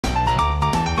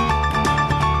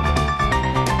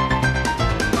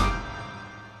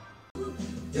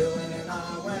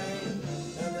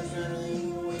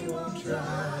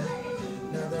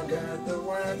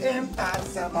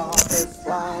impossible is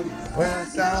wrong. We're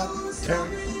so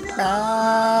turned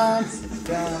down.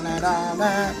 Turn it on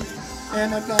that.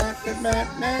 And the black is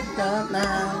down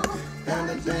now. And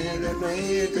the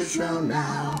day is show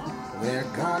now. We're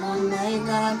gonna make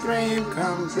our dream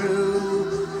come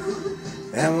true.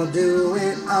 And we'll do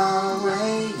it our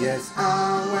way, yes,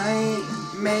 our way.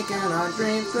 Making our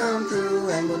dreams come true.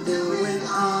 And we'll do it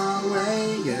our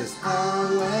way, yes,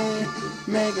 our way.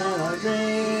 Making our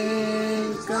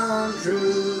dreams come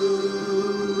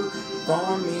true.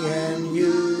 For me and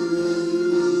you.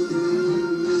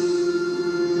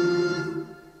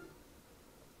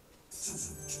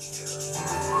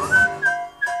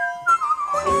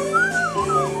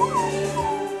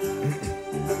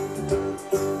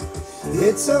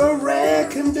 It's a rare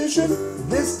condition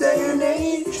this day and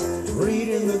age,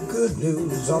 reading the good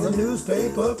news on the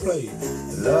newspaper page.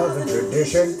 Love and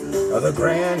tradition of the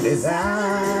grand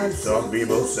design, some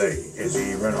people say it's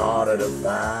even harder to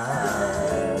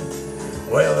find.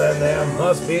 Well, then there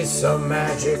must be some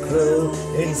magic clue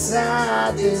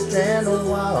inside these gentle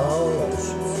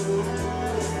walls,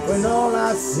 when all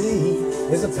I see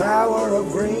is the power of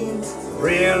green,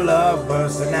 real love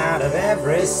bursting out of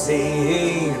every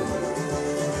scene.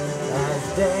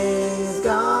 As days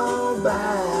go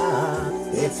by,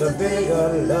 it's a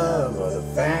bigger love of the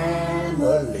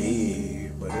family.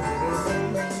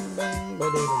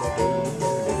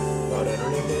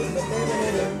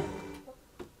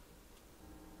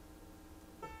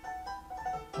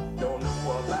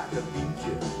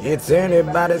 It's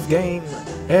anybody's game.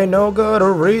 Ain't no good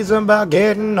reason about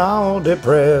getting all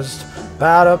depressed.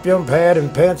 Pile up your pad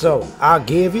and pencil, I'll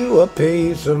give you a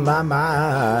piece of my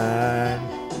mind.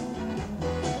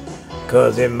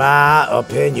 Cause in my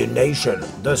opinionation,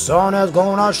 the sun is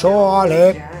gonna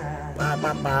surely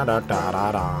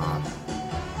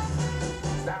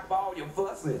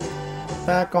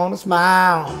back on a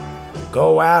smile.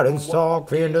 Go out and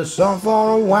stalk into the sun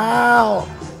for a while.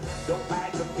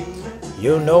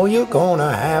 You know you're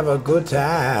gonna have a good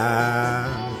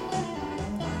time.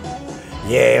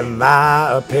 Yeah, in my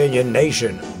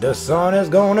opinionation, the sun is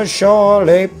gonna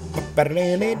surely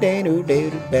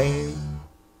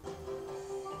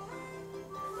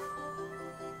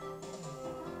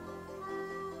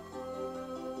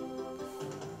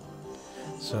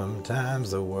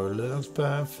sometimes the world looks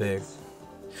perfect,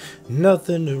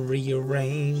 nothing to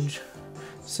rearrange.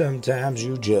 Sometimes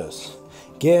you just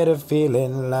get a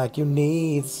feeling like you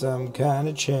need some kind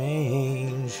of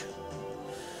change.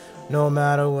 No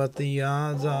matter what the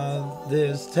odds are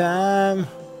this time,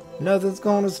 nothing's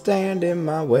gonna stand in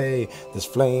my way. This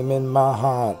flame in my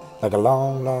heart, like a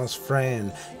long lost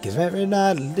friend, gives every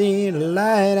night a little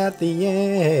light at the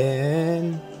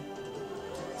end.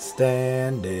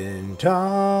 Standing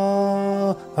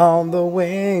tall on the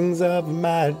wings of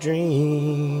my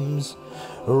dreams,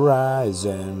 rise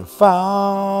and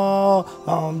fall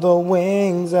on the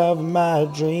wings of my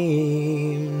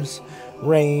dreams.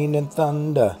 Rain and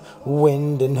thunder,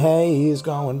 wind and haze,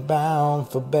 going bound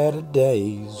for better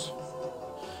days.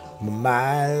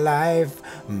 My life,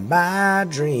 my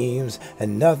dreams,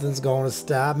 and nothing's gonna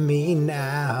stop me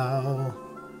now.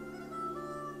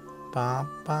 Ba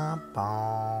ba ba,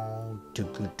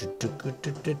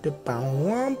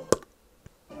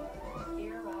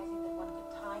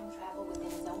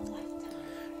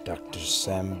 Dr.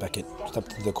 Sam Beckett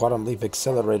stepped into the quantum leap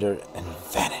accelerator and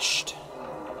vanished.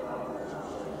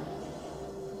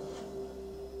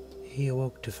 He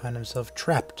awoke to find himself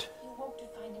trapped. In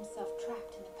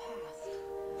the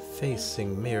past,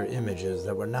 facing mirror images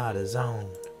that were not his own,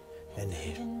 and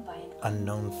driven by an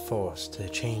unknown force to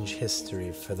change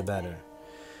history for the better.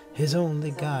 His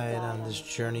only guide on this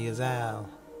journey is Al,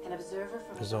 an observer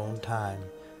from his own time,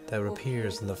 that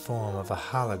appears in the form of a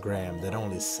hologram that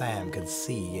only Sam could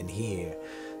see and hear.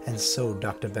 And so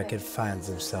Dr. Beckett finds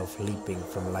himself leaping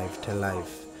from life to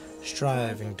life,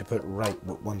 striving to put right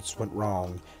what once went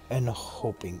wrong, and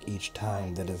hoping each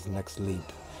time that his next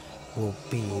leap will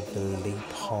be the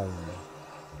leap home.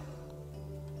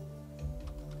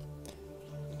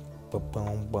 Boom,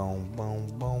 boom, boom,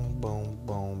 boom, boom,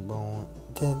 boom, boom.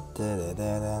 Dun, dun,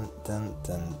 dun, dun,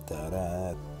 dun, dun,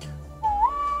 dun.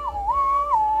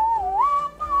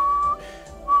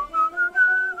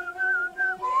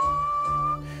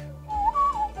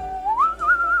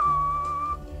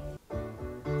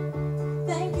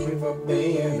 Thank you For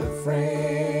being a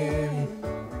friend,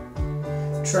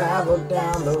 travel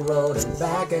down the road and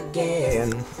back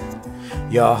again.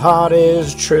 Your heart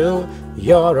is true,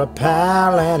 you're a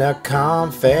pal and a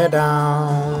confidant.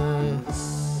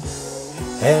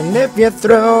 And if you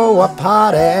throw a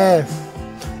party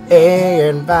He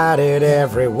invited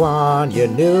everyone you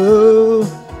knew.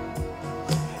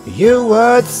 You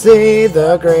would see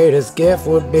the greatest gift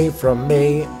would be from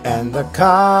me, and the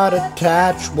card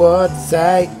attached would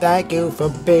say, thank you for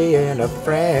being a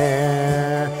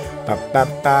friend. Ba ba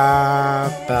ba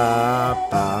ba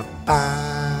ba ba.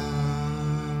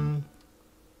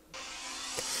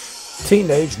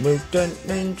 Teenage Mutant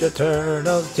Ninja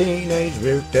Turtles, Teenage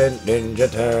Mutant Ninja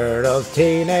Turtles,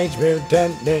 Teenage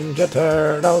Mutant Ninja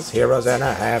Turtles, heroes in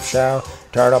a half shell,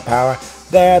 turtle power.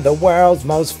 They're the world's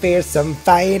most fearsome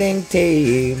fighting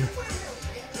team.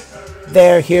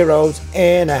 They're heroes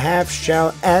in a half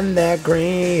shell and they're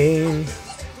green.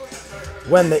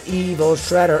 When the evil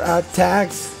Shredder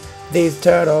attacks, these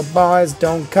turtle boys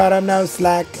don't cut 'em no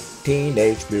slack.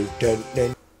 Teenage Mutant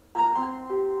Ninja.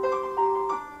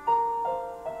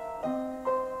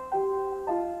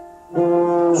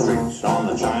 Streets on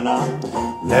the China.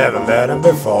 Never met him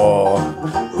before.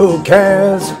 Who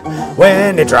cares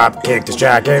when he drop kicked his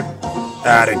jacket?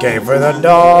 Out he came for the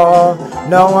door.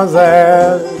 No one's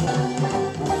there.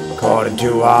 According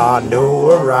to our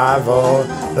new arrival,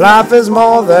 life is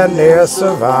more than near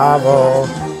survival,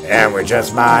 and we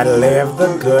just might live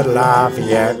the good life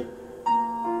yet.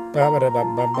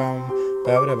 Ba-ba-da-bum-bum-bum,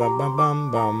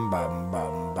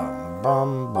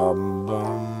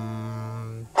 ba-ba-da-bum-bum-bum-bum-bum-bum-bum-bum.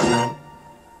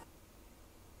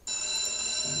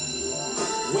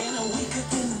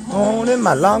 Owning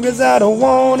my longest I don't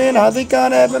want it. I think I'll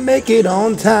never make it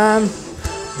on time.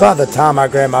 By the time I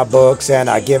grab my books and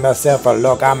I give myself a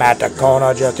look, I'm at the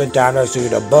corner just in time to see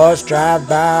the bus drive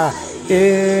by.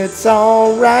 It's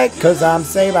alright, cause I'm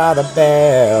saved by the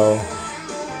bell.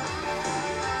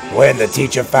 When the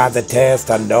teacher finds a test,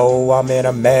 I know I'm in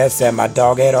a mess, and my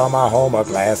dog ate all my homework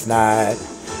last night.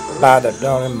 By the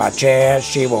door in my chair,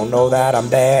 she won't know that I'm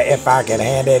there. If I can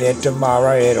hand it in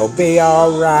tomorrow, it'll be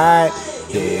alright.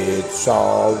 It's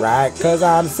alright, cause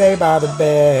I'm saved by the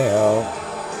bell.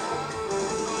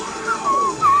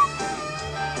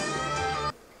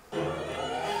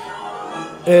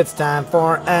 It's time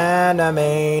for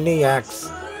Animaniacs,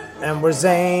 and we're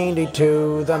zany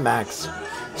to the max.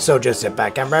 So just sit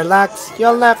back and relax,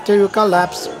 you'll have to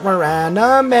collapse. We're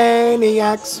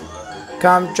Animaniacs.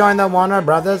 Come join the Warner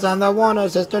Brothers and the Warner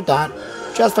Sister Dot.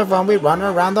 Just for fun we run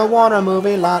around the Warner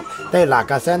movie lot. They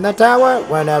lock us in the tower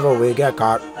whenever we get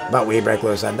caught, but we break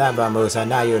loose and then vamoose, and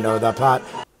now you know the plot.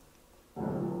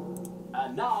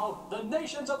 And now, the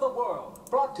nations of the world,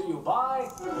 brought to you by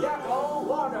Yakko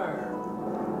Warner.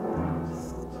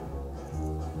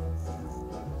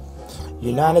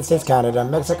 United States, Canada,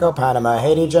 Mexico, Panama,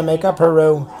 Haiti, Jamaica,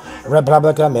 Peru,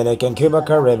 Republic Dominican, Cuba,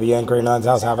 Caribbean, Greenland,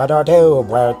 El Salvador, too,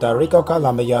 Puerto Rico,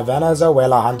 Colombia,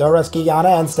 Venezuela, Honduras,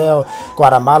 Guyana, and still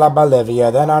Guatemala, Bolivia,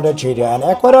 then Argentina, and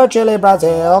Ecuador, Chile,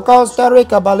 Brazil, Costa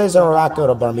Rica, Belize,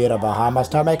 Morocco, Bermuda, Bahamas,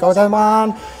 Jamaica,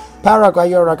 Taiwan,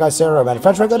 Paraguay, Uruguay, Suriname, and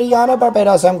French Guyana,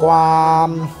 Barbados, and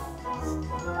Guam.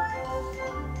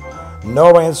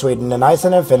 Norway and Sweden and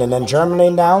Iceland and Finland and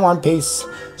Germany now one piece.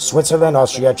 Switzerland,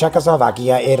 Austria,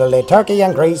 Czechoslovakia, Italy, Turkey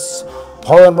and Greece.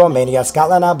 Poland, Romania,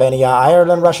 Scotland, Albania,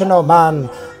 Ireland, Russia, Oman,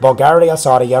 Bulgaria,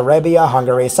 Saudi Arabia,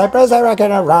 Hungary, Cyprus, Iraq,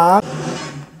 and Iran.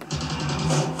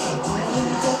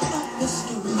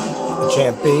 The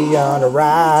champion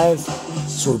arrives,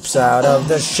 swoops out of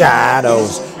the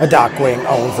shadows. A Darkwing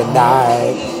owns the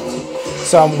night.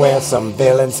 Somewhere some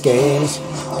villain schemes,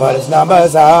 but his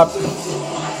number's up.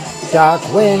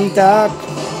 Darkwing Duck,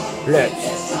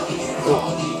 let's go.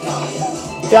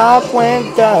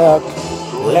 Darkwing Duck,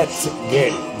 let's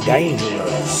get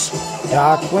dangerous.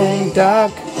 Darkwing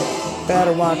Duck,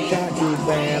 better watch out, you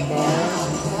bad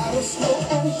boys.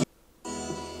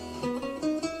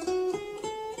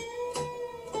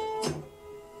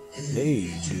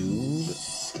 Hey, dude.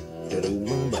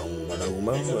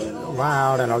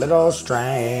 Wild and a little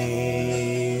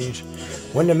strange.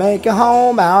 When you make your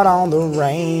home out on the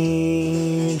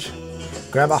range,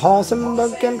 grab a horse and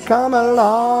book and come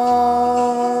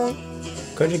along,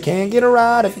 'cause you can't get a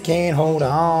ride if you can't hold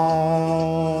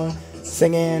on.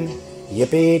 Singing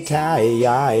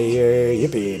yippee-ki-yay,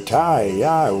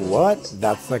 yippee-ki-yay, what?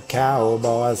 That's the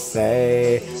cowboys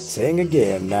say. Sing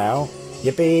again now.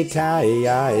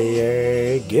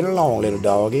 Yippee-ki-yay, get along little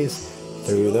doggies,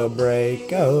 through the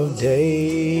break of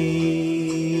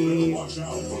day. Watch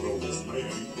out for those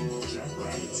flaming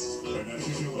jackrabbits and that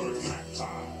killer cacti.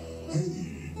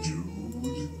 Hey,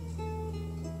 dude.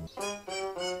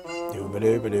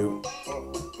 Doo-ba-doo-ba-doo.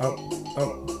 Up, up,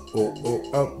 oh, oh,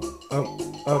 up, up,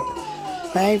 up.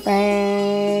 Hey,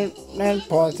 fans, let's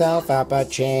pour yourself up a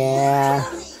chair.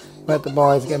 Let the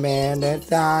boys command it's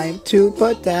time to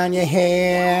put down your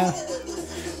hair.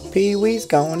 Pee-wee's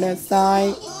going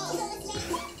inside.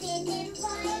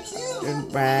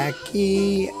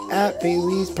 Wacky at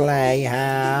Pee-wee's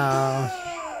Playhouse.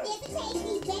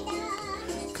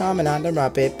 Coming on the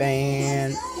Muppet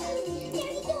Band.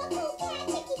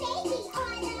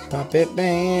 Puppet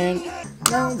Band.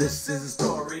 Now this is a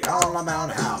story all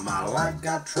about how my life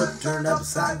got turned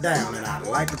upside down. And I'd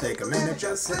like to take a minute,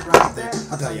 just sit right there.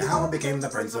 I'll tell you how I became the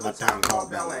prince of a town called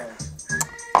Bel Air.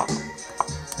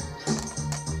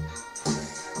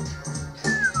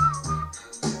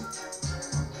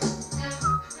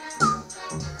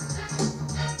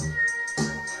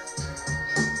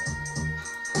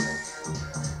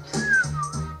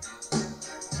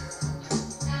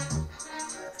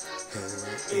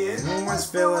 In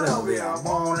West Philadelphia,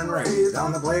 born and raised,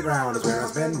 on the playground is where I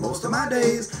spend most of my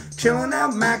days. Chilling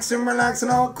out, maxing, relaxing,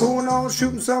 all cool and all,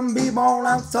 shooting some b-ball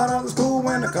outside of the school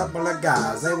when a couple of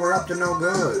guys, they were up to no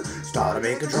good, started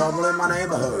making trouble in my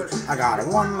neighborhood. I got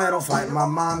in one little fight and my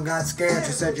mom got scared.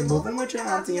 She said, "You're moving with your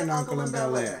auntie and uncle in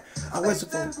Bel Air." I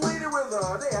whistled for Pleaded with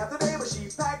her day after day, but she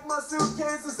packed my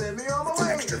suitcase and sent me on my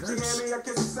way. extra She verse. gave me a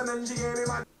kiss and then she gave me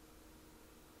my...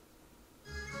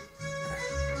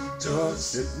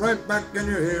 Just sit right back and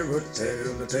you hear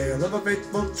the tale of a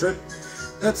fateful trip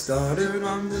that started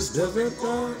on this desert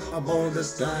boy aboard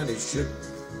this tiny ship.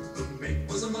 The mate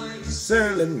was a mighty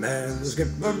Sailing man, the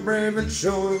skipper brave and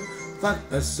sure. 5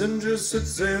 passengers set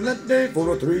sail that day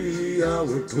for a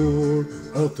 3-hour tour.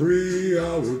 A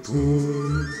 3-hour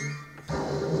tour.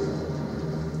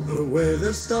 The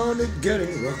weather started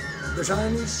getting rough. The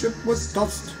shiny ship was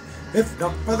tossed. If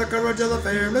not for the courage of the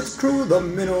fearless crew, the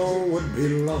minnow would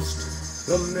be lost.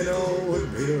 The minnow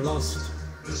would be lost.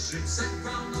 The ship set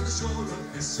round on the shore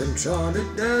of his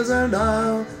Enchanted desert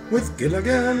isle with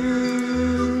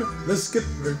Gilligan, the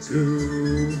skipper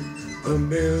too, the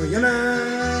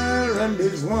millionaire and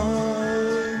his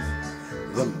wife,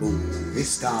 the movie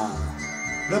star,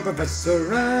 the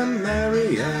professor and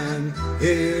Marianne,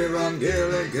 here on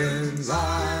Gilligan's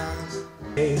Isle.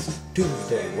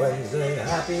 Tuesday, Wednesday,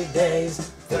 happy days.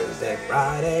 Thursday,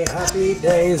 Friday, happy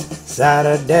days.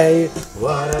 Saturday,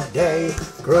 what a day.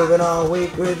 Grooving all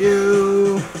week with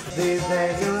you. These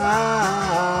days are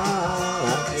all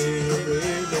happy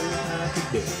days.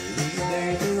 These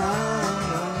days are all.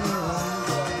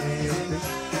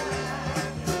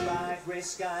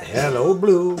 Hello,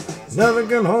 blue. Nothing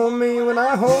can hold me when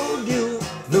I hold you.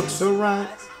 Look so right.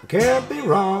 Can't be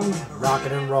wrong,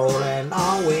 rockin' and rollin'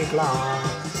 all week long.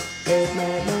 Can't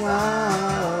make me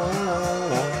wrong.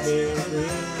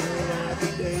 Happy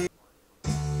day.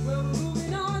 We're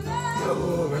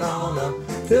moving on up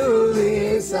to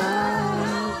the east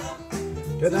side,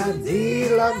 to that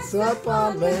deluxe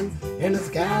apartment in the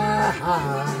sky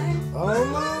high. Oh,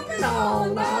 moving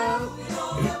on up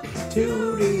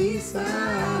to the east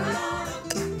side.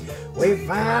 We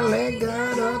finally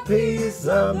got a piece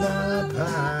of the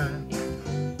pie.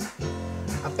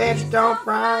 A fish don't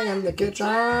fry in the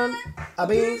kitchen, a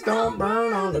beans don't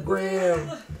burn on the grill.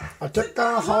 I took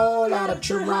a whole lot of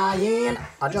trying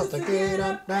just to get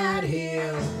up that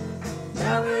hill.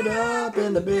 Married up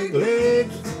in the big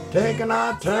leagues, taking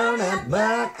our turn at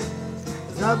back.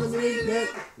 There's nothing we get,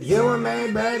 you and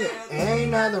me, baby,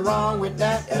 ain't nothing wrong with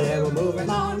that. Yeah, we're moving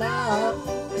on up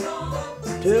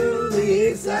to the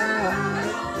east side,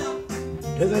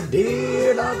 to the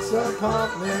deluxe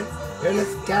apartment in the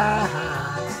sky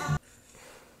high.